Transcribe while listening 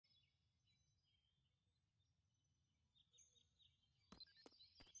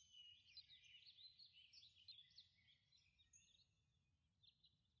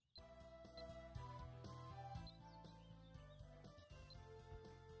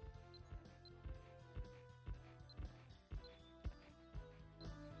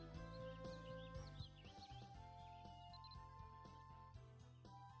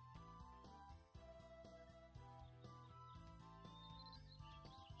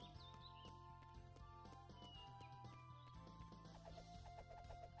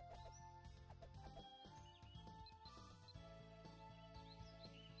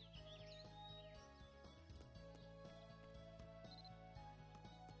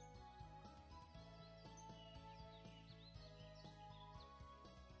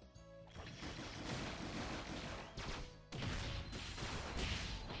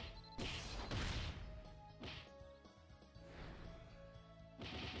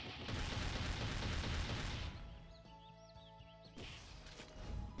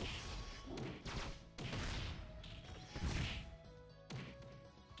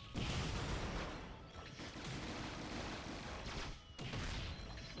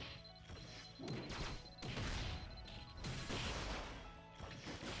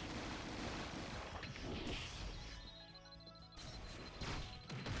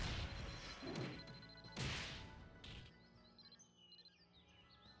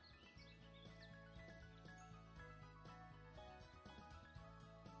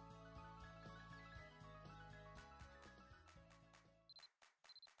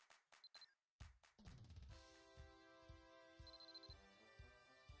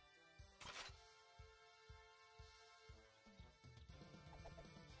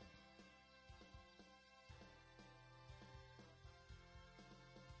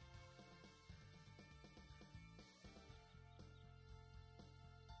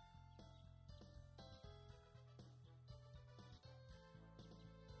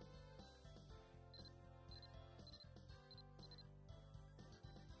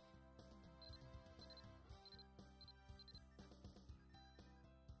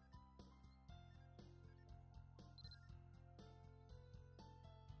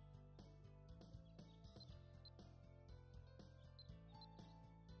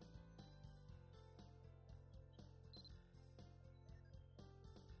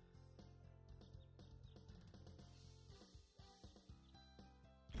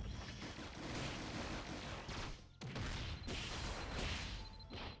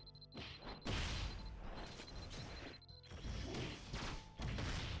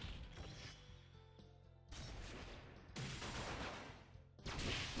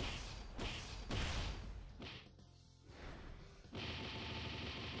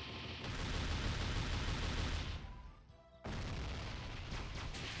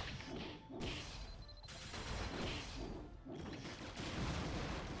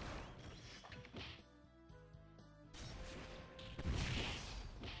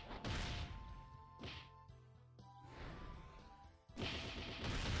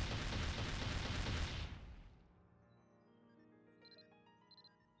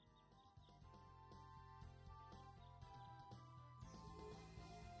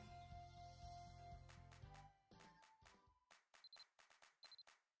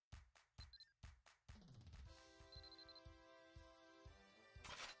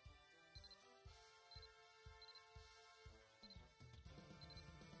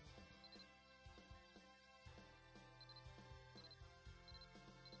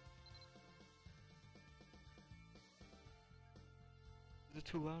it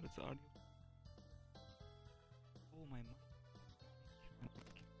too loud? It's audio. Oh, my mic.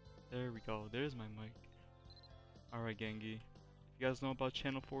 There we go. There's my mic. Alright, Gengi. If you guys know about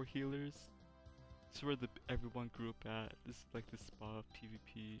Channel 4 healers, this is where everyone grew up at. This is like the spot of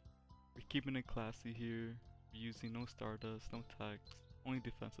PvP. We're keeping it classy here. We're using no Stardust, no text, only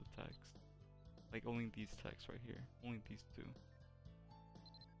defensive text. Like only these texts right here. Only these two.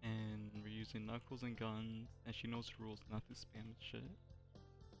 And we're using knuckles and guns, and she knows the rules not to spam and shit.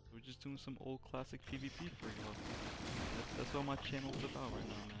 So we're just doing some old classic PvP for y'all. That's what my channel is about right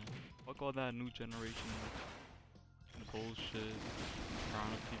now, man. Fuck all that new generation bullshit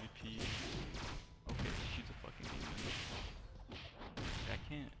around PvP. Okay, she's a fucking demon. I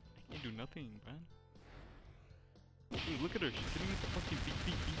can't do nothing, man. Dude, look at her. She's sitting at the fucking beep.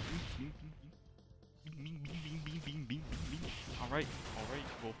 Alright,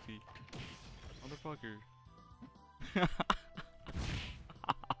 Wolfie. Motherfucker.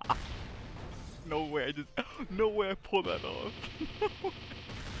 No way I pulled that off.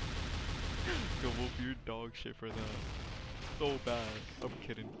 Yo, Wolfie, you're dog shit for that. So bad. I'm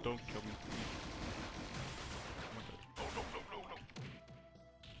kidding. Don't kill me, please. Oh my god.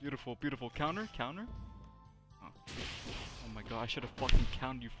 No. Beautiful. Counter? Oh my god, I should have fucking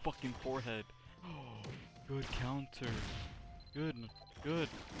counted you fucking forehead. Oh, good counter. Good.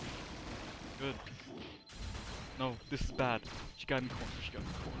 No, this is bad. She got me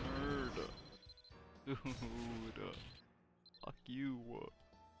cornered. Dude. Fuck you.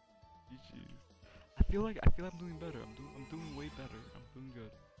 GG's. I feel like I'm doing better. I'm doing way better. I'm doing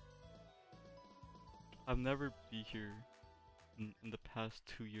good. I've never been here in the past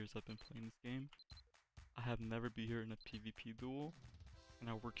 2 years I've been playing this game. I have never been here in a PvP duel, and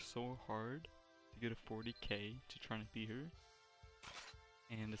I worked so hard to get a 40k to try to be here,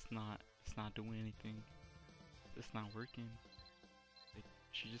 and it's not doing anything. It's not working. Like,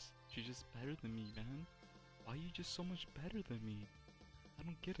 she's just better than me, man. Why are you just so much better than me? I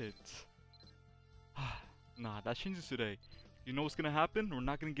don't get it. Nah, that changes today. You know what's gonna happen? We're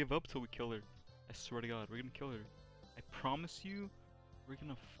not gonna give up till we kill her. I swear to God, we're gonna kill her. I promise you, we're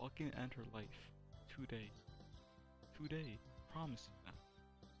gonna fucking end her life. Today. Promise you that.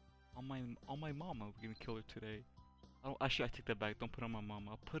 On my mama, we're gonna kill her today. Actually, I take that back. Don't put it on my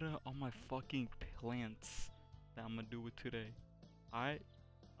mama. I'll put it on my fucking plants that I'm gonna do it today. Alright?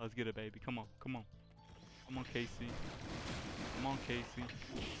 Let's get it, baby. Come on. Come on, Casey.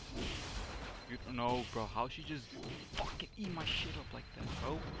 No, bro. How she just fucking eat my shit up like that,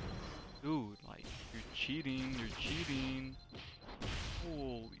 bro? Dude, like, you're cheating.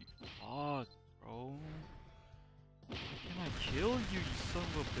 Holy fuck, bro. How can I kill you, you son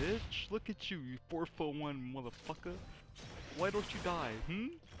of a bitch? Look at you 4'1" motherfucker. Why don't you die,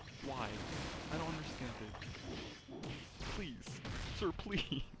 Why? I don't understand it. Please. Sir,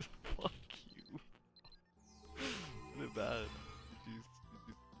 please. Fuck you. Isn't it bad? Jeez.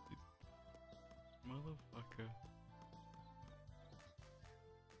 Motherfucker.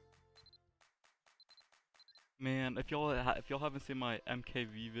 Man, if y'all haven't seen my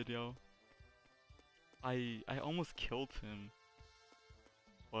MKV video, I almost killed him,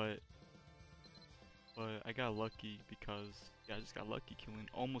 but I got lucky because I just got lucky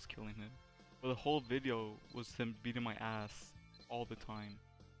almost killing him. But the whole video was him beating my ass all the time,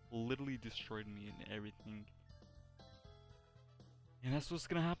 literally destroyed me and everything. And that's what's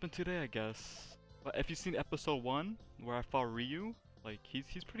gonna happen today, I guess. But if you've seen episode 1 where I fought Ryu, like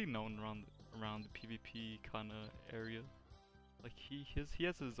he's pretty known around the PvP kinda area. Like he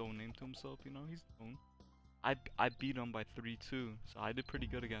has his own name to himself, you know, he's known. I beat him by 3-2, so I did pretty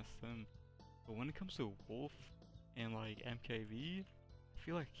good against him. But when it comes to Wolf and like MKV, I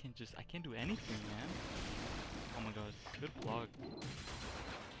feel like I can't do anything, man. Oh my god, good block.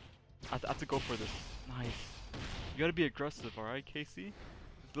 I have to go for this. Nice. You gotta be aggressive, alright, Casey?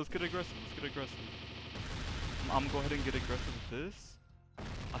 Let's get aggressive. I'm gonna go ahead and get aggressive with this.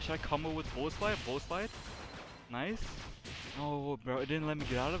 Should I combo with bullet slide? Nice. Oh, bro, it didn't let me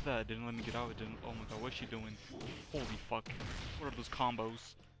get out of that. Oh my god, what's she doing? Holy fuck. What are those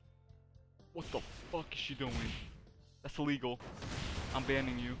combos? What the fuck is she doing? That's illegal. I'm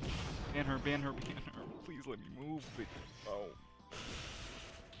banning you. Ban her. Please let me move. Oh.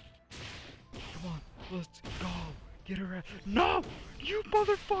 Come on, let's go. Get her out. No! You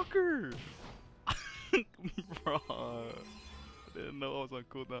motherfucker! Bro. I didn't know I was on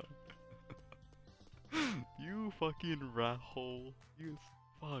cooldown. You fucking rat hole. You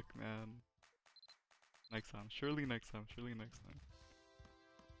fuck, man. Next time. Surely next time.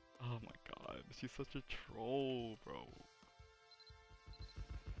 Oh my god. She's such a troll, bro.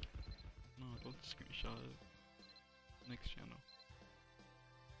 No, don't screenshot it. Next channel.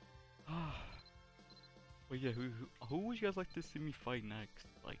 But yeah, who would you guys like to see me fight next?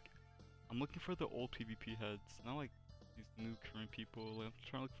 Like, I'm looking for the old PvP heads, not like these new current people. Like, I'm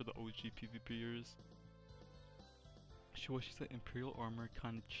trying to look for the OG PvPers. She said Imperial armor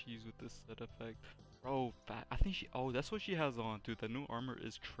kind of cheese with this set effect. Bro, I think she. Oh, that's what she has on, dude. The new armor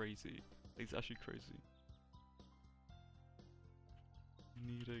is crazy. It's actually crazy. I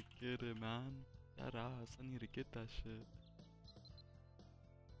need to get it, man. That ass. I need to get that shit.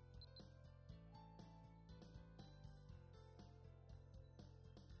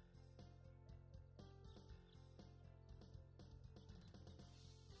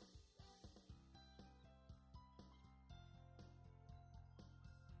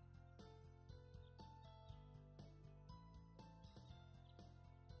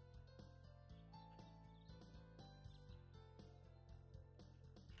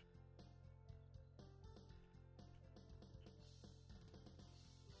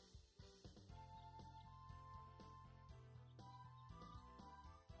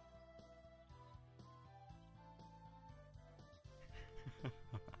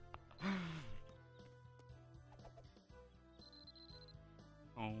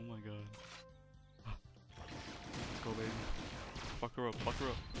 Oh my god. Let's go, baby. Fuck her up, fuck her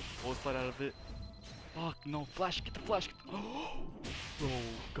up. We'll slide out of it. Fuck, no, flash, get the flash. Bro,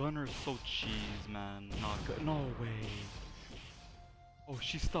 Gunner's so cheese, man. No way. Oh,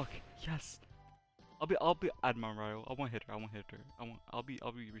 she's stuck. Yes. I'll be admiral. I won't hit her. I'll be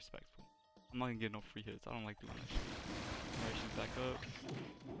respectful. I'm not gonna get no free hits. I don't like doing that shit. Alright, she's back up.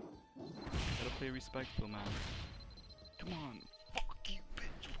 Gotta play respectful, man. Come on. Fuck you,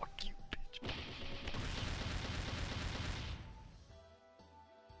 bitch. Fuck you, bitch.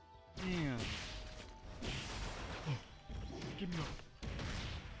 Damn. Give me up.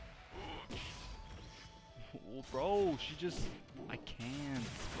 Oh, bro, she just. I can't,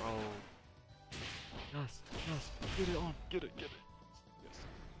 bro. Yes, get it on, get it. Yes.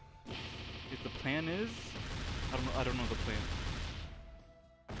 If the plan is, I don't know the plan.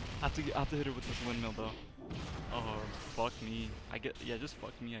 I have to hit her with this windmill though. Oh, fuck me. Yeah, just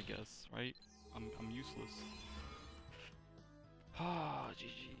fuck me, I guess, right? I'm useless. Ah,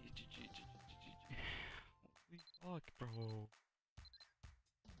 GG. Holy fuck, bro.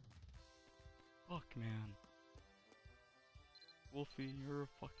 Fuck, man. Wolfie, you're a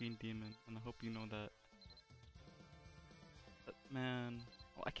fucking demon, and I hope you know that. Man,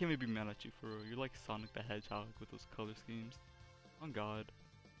 well, I can't even be mad at you for real. You're like Sonic the Hedgehog with those color schemes. Oh god,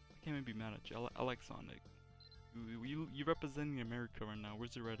 I can't even be mad at you. I like Sonic. You representing America right now.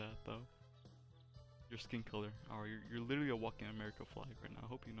 Where's the red at though? Your skin color. Oh, you're literally a walking America flag right now. I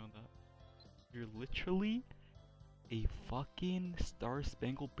hope you know that. You're literally a fucking Star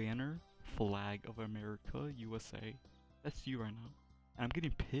Spangled Banner flag of America, USA. That's you right now. And I'm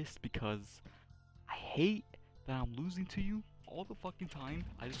getting pissed because I hate that I'm losing to you all the fucking time.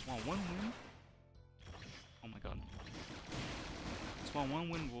 I just want one win. Oh my god. Just want one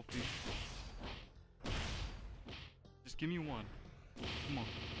win, Wolfie. Just give me one. Come on.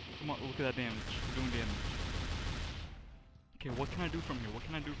 Look at that damage. We're doing damage. Okay, what can I do from here?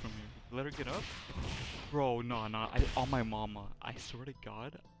 Let her get up? Bro, no. On my mama. I swear to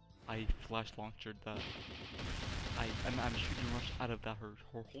God, I flash launched that. I'm shooting rush out of that her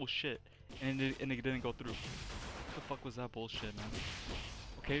whole shit, and it didn't go through. What the fuck was that bullshit, man?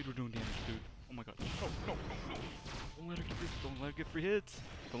 Okay, we're doing damage, dude. Oh my god. No. Don't let her get this. Don't let her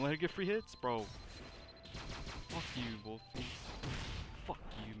get free hits, bro. Fuck you, Wolfie. Fuck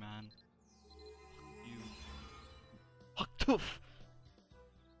you, man. Fuck you. Fuck toof.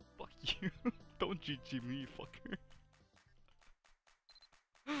 Fuck you. Don't GG me, fucker.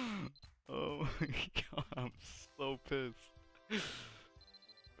 Oh my god, I'm so pissed.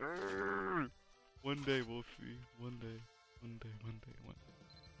 One day, Wolfie. One day. One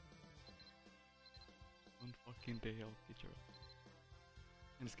fucking day I'll get your ass.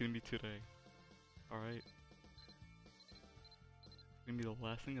 And it's gonna be today. Alright? It's gonna be the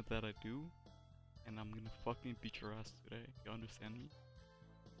last thing that I do. And I'm gonna fucking beat your ass today. You understand me?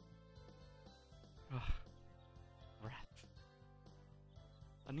 Ugh. Rat.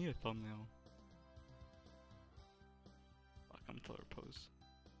 I need a thumbnail. Fuck, I'm gonna tell her pose.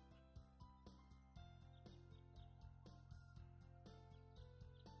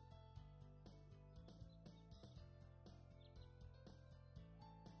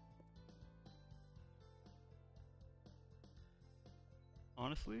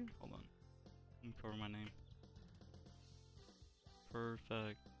 Honestly, hold on. Let me cover my name.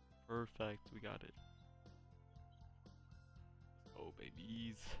 Perfect. We got it. Let's go,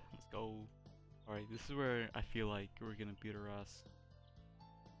 babies. Let's go. Alright, this is where I feel like we're gonna beat her ass.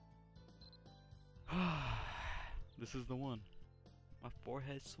 This is the one. My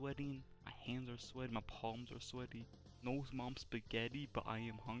forehead's sweating, my hands are sweaty, my palms are sweaty. No mom spaghetti, but I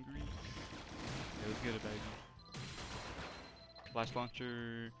am hungry. Okay, let's get it, baby. Flash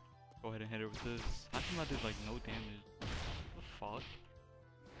launcher. Go ahead and hit it with this. How come I did like no damage? What the fuck?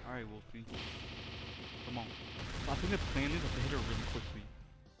 Alright, Wolfie. Come on. I think the plan is to hit her really quickly.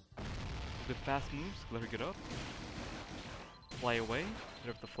 With the fast moves, let her get up. Fly away. Hit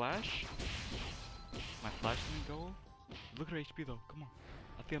her with the flash. My flash didn't go. Look at her HP though. Come on.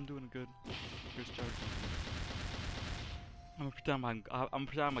 I think I'm doing a good charge. I'm gonna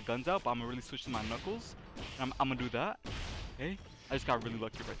pretend my gun's out, but I'm gonna really switch to my knuckles. And I'm gonna do that. Okay? I just got really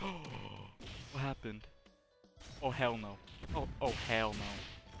lucky right. What happened? Oh hell no. Oh hell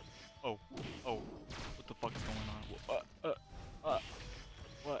no. Oh. What the fuck is going on?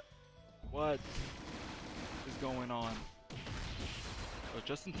 What is going on? Oh,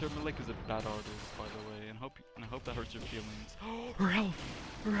 Justin Timberlake is a bad artist, by the way, and I hope that hurts your feelings. Her health!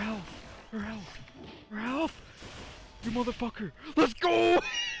 Her health! Her health! Her health! You motherfucker! Let's go! Oh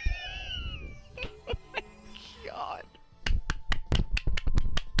my god!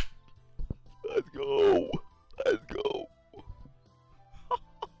 Let's go! Let's go!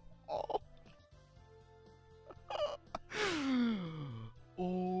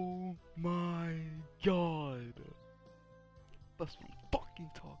 Oh my god! That's what I'm fucking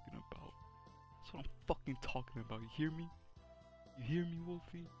talking about. That's what I'm fucking talking about. You hear me? You hear me,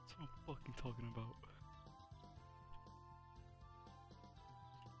 Wolfie? That's what I'm fucking talking about.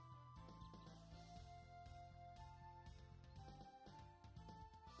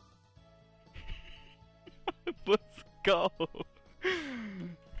 Let's go!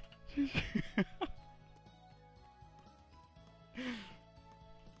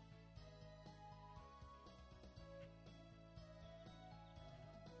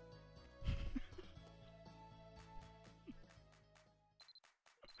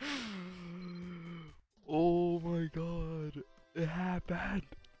 Oh my god! It happened!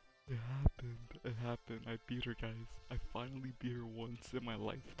 It happened. It happened. I beat her, guys. I finally beat her once in my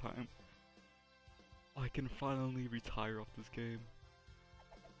lifetime. I can finally retire off this game.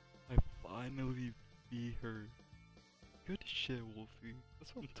 I finally beat her. Good shit, Wolfie.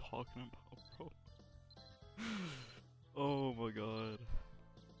 That's what I'm talking about, bro. Oh my god.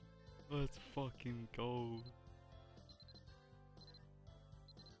 Let's fucking go.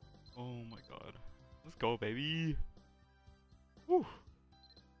 Oh my god. Let's go, baby. Whew.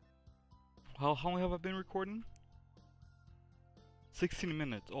 How long have I been recording? 16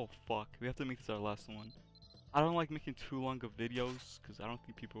 minutes. Oh fuck. We have to make this our last one. I don't like making too long of videos because I don't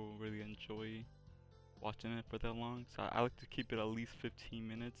think people really enjoy watching it for that long. So I like to keep it at least 15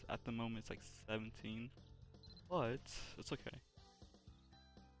 minutes. At the moment it's like 17. But it's okay.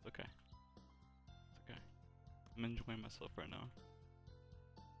 It's okay. It's okay. I'm enjoying myself right now.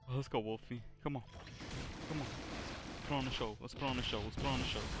 Oh, let's go, Wolfie. Come on. Come on. Let's put on the show. Let's put on the show. Let's put on the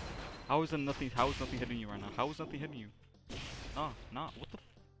show. How is nothing hitting you right now? How is nothing hitting you? Nah. What the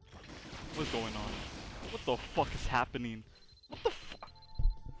what's going on? What the fuck is happening? What the fuck?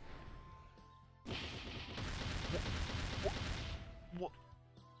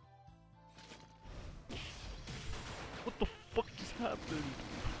 What the fuck just happened?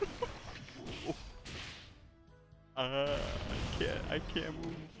 I can't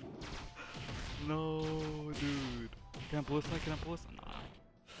move. No, dude. Can I blow this? Can I blow this? Nah.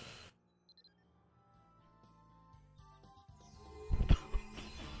 What the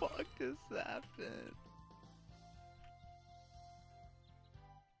fuck just happened?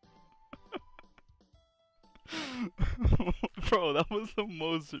 Bro, that was the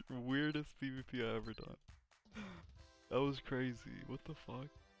most weirdest PvP I ever done. That was crazy. What the fuck?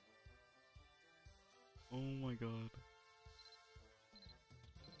 Oh my god.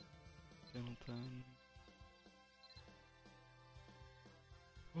 Channel 10.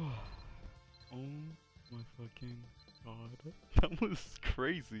 Oh my fucking god. That was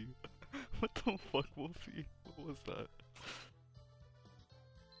crazy. What the fuck, Wolfie? What was that?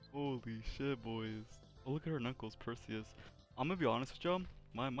 Holy shit, boys. Oh, look at her knuckles, Perseus. I'm gonna be honest with y'all.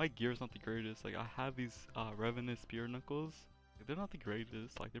 My gear is not the greatest. Like, I have these Revenant Spear knuckles. Like, they're not the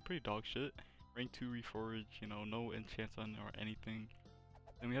greatest. Like, they're pretty dog shit. Rank 2 reforge, you know, no enchants on or anything.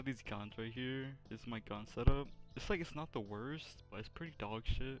 And we have these guns right here. This is my gun setup. It's like, it's not the worst, but it's pretty dog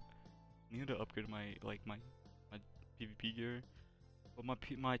shit. I need to upgrade my PvP gear. But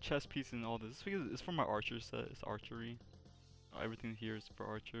my chest piece and all this is for my archer set. It's archery. Everything here is for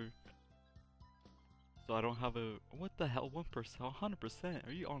archer. So I don't have a... What the hell? 1%? 100%?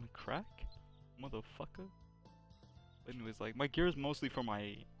 Are you on crack? Motherfucker? But anyways, like, my gear is mostly for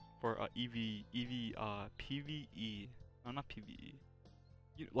my for PvE. No, not PvE.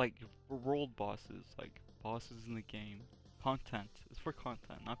 Like for world bosses, like bosses in the game. Content. It's for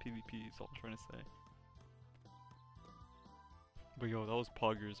content, not PvP. Is all I'm trying to say. But yo, that was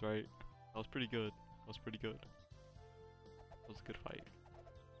poggers, right? That was pretty good. That was pretty good. That was a good fight.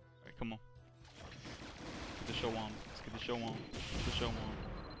 Alright, come on. Get the show on. Let's get the show on. Get the show on.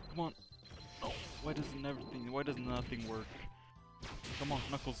 Come on. Oh, why doesn't everything? Why does nothing work? Come on,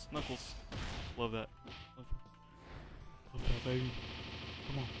 Knuckles, Knuckles. Love that. Love that, baby.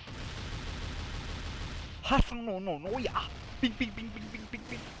 Come on. No, yeah. Bing, bing, bing, bing, bing, bing,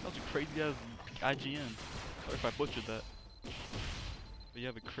 bing. That was a crazy ass IGN. Sorry if I butchered that. But you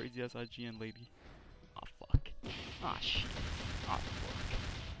have a crazy ass IGN lady. Ah, fuck. Ah, shit. Ah, fuck.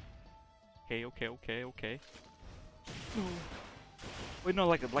 Okay. No. Wait, no,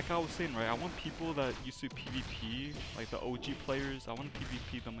 like I was saying, right? I want people that used to PvP, like the OG players. I want to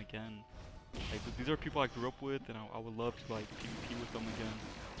PvP them again. Like these are people I grew up with, and I would love to like PvP with them again.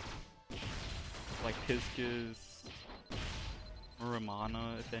 Like Pisces,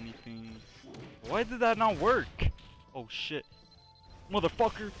 Muramana, if anything. Why did that not work? Oh shit,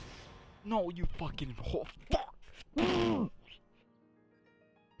 motherfucker! No, you fucking whore! Fuck!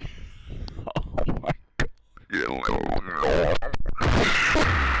 Oh my god!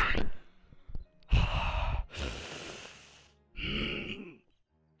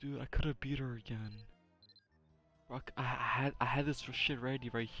 Dude, I could have beat her again. Rock, I had this shit ready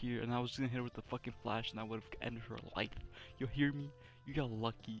right here, and I was gonna hit her with the fucking flash, and I would have ended her life. You hear me? You got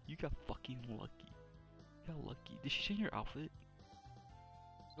lucky. You got fucking lucky. You got lucky. Did she change your outfit?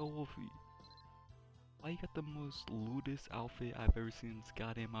 Yo, Wolfie. Why you got the most lewdest outfit I've ever seen in this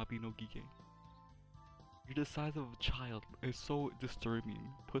goddamn Mabinogi game? You're the size of a child. It's so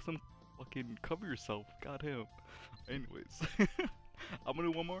disturbing. Put some fucking cover yourself. Goddamn. Anyways. I'm gonna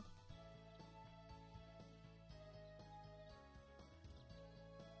do one more.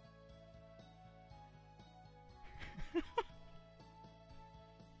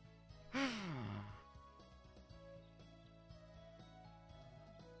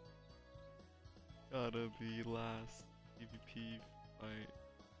 Gotta be last PvP fight.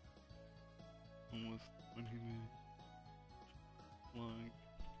 Almost 20 minutes long.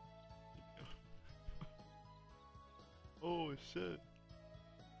 Oh shit.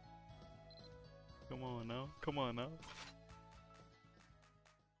 Come on now. Come on now.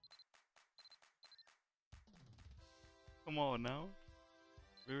 Come on now.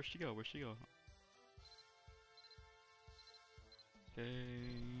 Where'd she go? Where'd she go?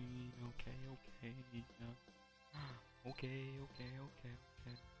 Okay.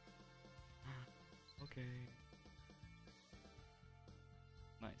 Okay.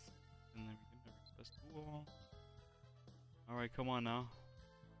 Nice. And then we can request duel. Alright, come on now.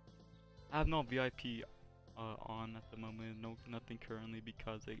 I have no VIP on at the moment. Nothing currently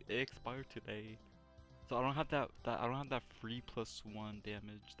because it expired today. So I don't have that free +1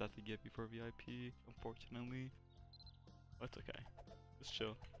 damage that they give you for VIP, unfortunately. But it's okay. Just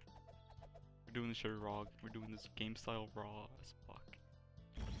chill. We're doing this shit raw. We're doing this game style raw as fuck.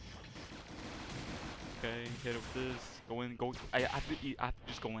 Okay, hit it with this. Go in, go. I have to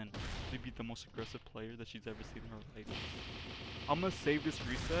just go in. To be the most aggressive player that she's ever seen in her life. I'm gonna save this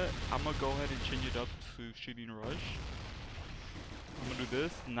reset. I'm gonna go ahead and change it up to shooting rush. I'm gonna do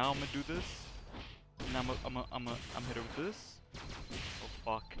this. Now I'm gonna do this. And I'm hit it with this. Oh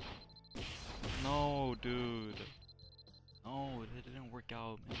fuck. No, dude. No, it didn't work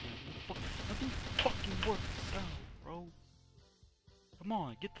out, man. Nothing fucking works out, bro. Come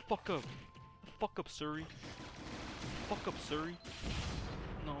on, get the fuck up. Get the fuck up, Syuri. Fuck up, Syuri.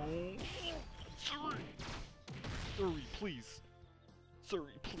 No. Syuri. Syuri, please.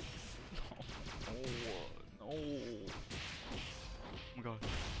 Syuri, please. No. No. Oh my god.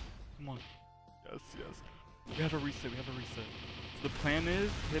 Come on. Yes. We have a reset. So the plan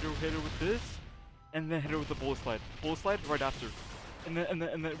is hit her with this. And then hit her with the bullet slide. Bullet slide right after. And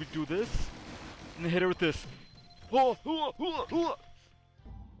then we do this. And then hit her with this.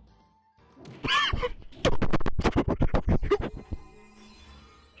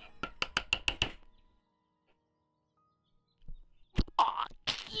 Ah,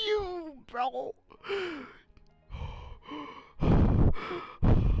 you, bro.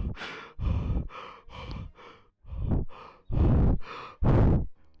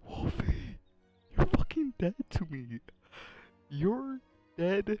 Wolfie. You're fucking dead to me. You're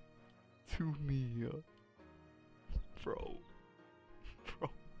dead to me. Bro. Bro.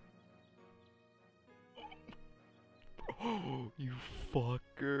 You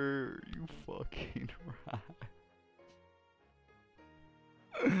fucker. You fucking rat.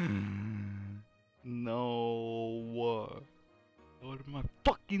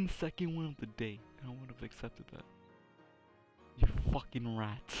 second one of the day, and I would have accepted that. You fucking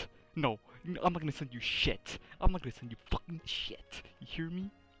rat. No, I'm not gonna send you shit. I'm not gonna send you fucking shit. You hear me?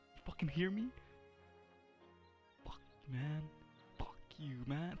 You fucking hear me? Fuck you, man. Fuck you,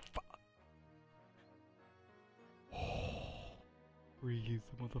 man. Fuck. Breathe,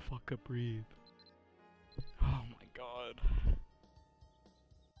 motherfucker, breathe. Oh my god.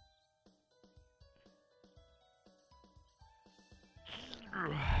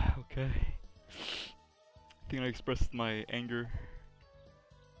 Okay. I think I expressed my anger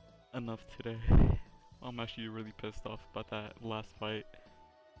enough today. I'm actually really pissed off about that last fight.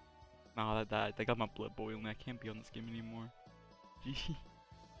 Nah, that got my blood boiling. I can't be on this game anymore. G.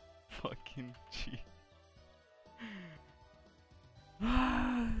 Fucking G.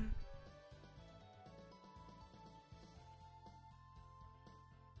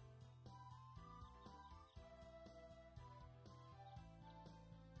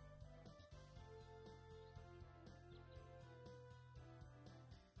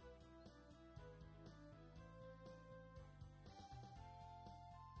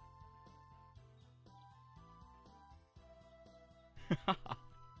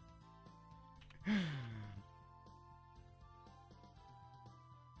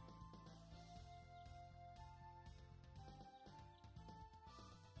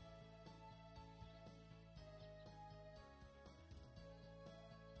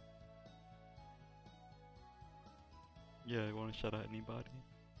 Yeah, you wanna shout out anybody?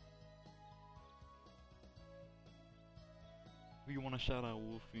 Who you wanna shout out,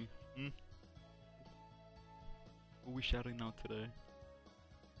 Wolfie? Hmm? Who we shouting out today?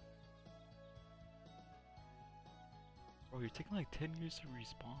 Bro, you're taking like 10 years to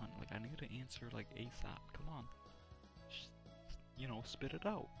respawn. Like, I need to answer like ASAP. Come on. You know, spit it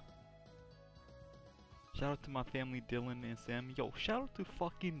out. Shout out to my family, Dylan and Sammy. Yo, shout out to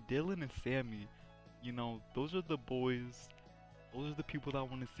fucking Dylan and Sammy. You know, those are the boys. Those are the people that I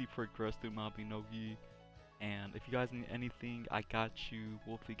want to see progress through Mabinogi. And if you guys need anything, I got you.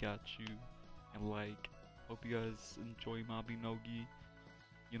 Wolfie got you. And like, hope you guys enjoy Mabinogi.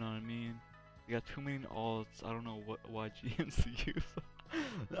 You know what I mean? We got too many alts. I don't know what YGMs to use.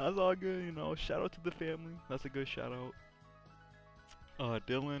 That's all good, you know. Shout out to the family. That's a good shout out.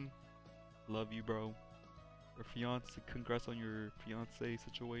 Dylan, love you, bro. Your fiance, congrats on your fiance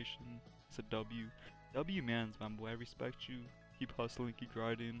situation. It's a W. W mans, man, boy. I respect you. Keep hustling, keep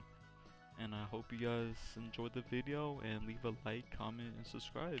grinding. And I hope you guys enjoyed the video and leave a like, comment, and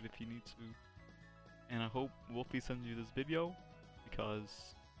subscribe if you need to. And I hope Wolfie sends you this video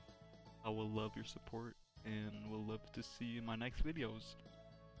because I will love your support and will love to see you in my next videos.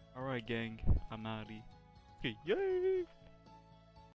 Alright gang, I'm outie. Okay, yay!